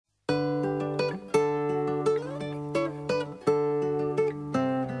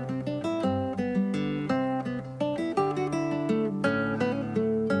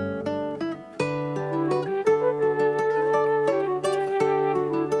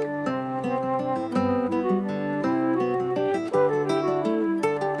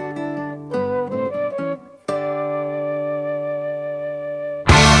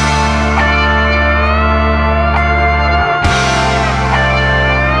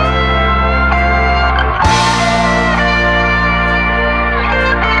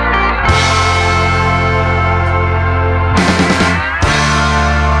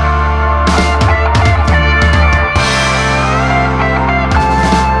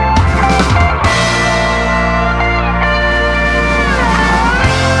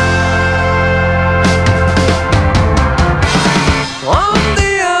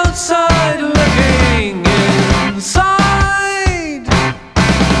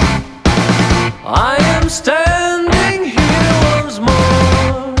standing here once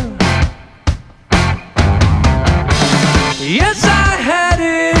more. Yes, I had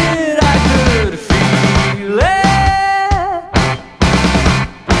it, I could feel it.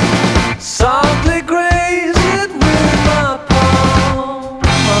 Softly graze it with my palm.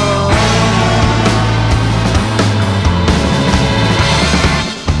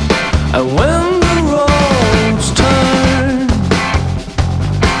 And when the roads turn,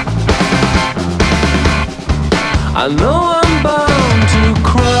 I know I'm bound to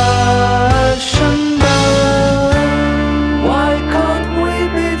crash and burn. Why can't we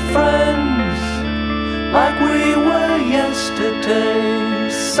be friends like we were yesterday?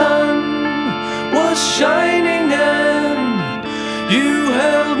 Sun was shining and you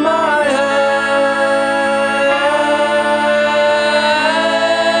held my hand.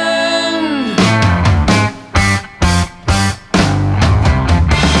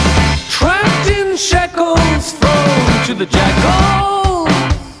 Trapped in shackles, to the jackals,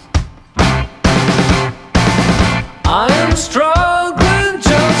 I am struggling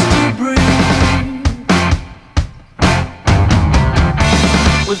just to breathe.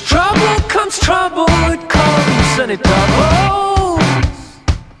 With trouble comes trouble, it comes and it doubles.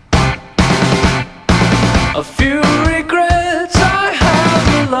 A few regrets I have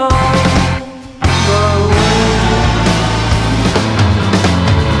along the way.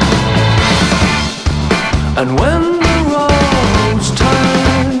 And when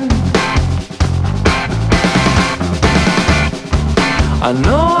I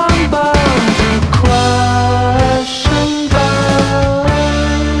know I'm bound to crash and burn.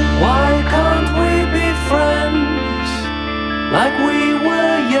 Why can't we be friends like we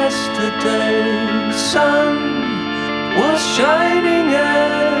were yesterday? Sun was shining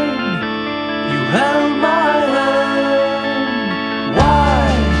and you held my hand. Why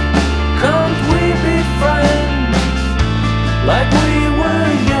can't we be friends like we were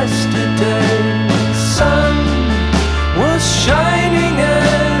yesterday? Sun was shining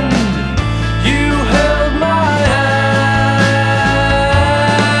and you held my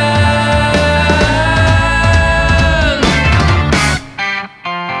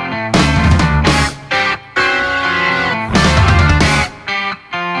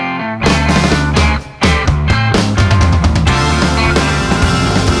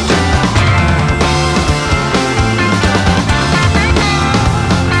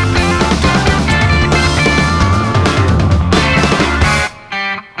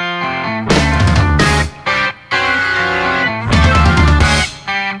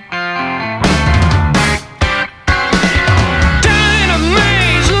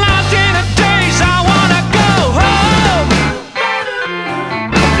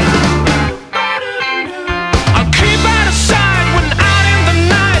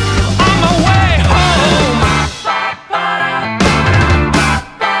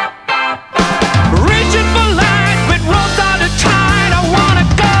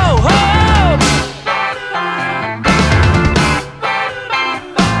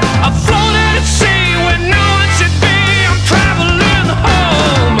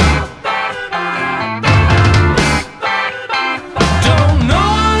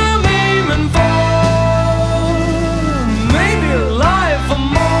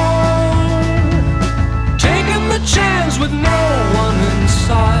with no one in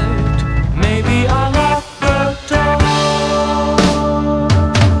sight. Maybe I locked the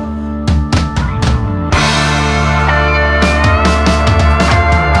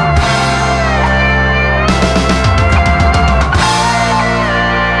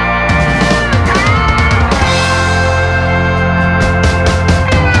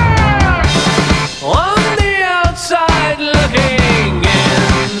on the outside looking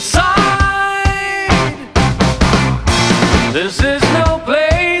inside. This is no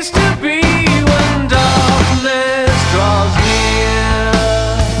place to be when darkness draws near.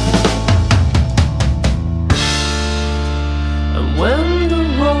 And when the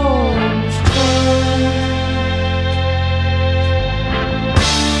roads turn,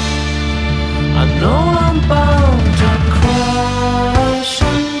 I know I'm bound to crash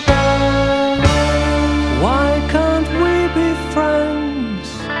and burn. Why can't we be friends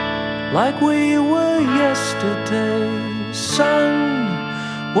like we were yesterday? Sun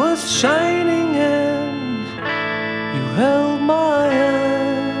was shining and you held my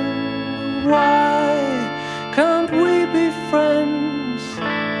hand. Why can't we be friends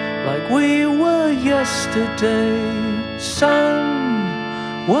like we were yesterday?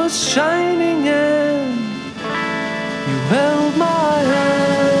 Sun was shining and you held my hand.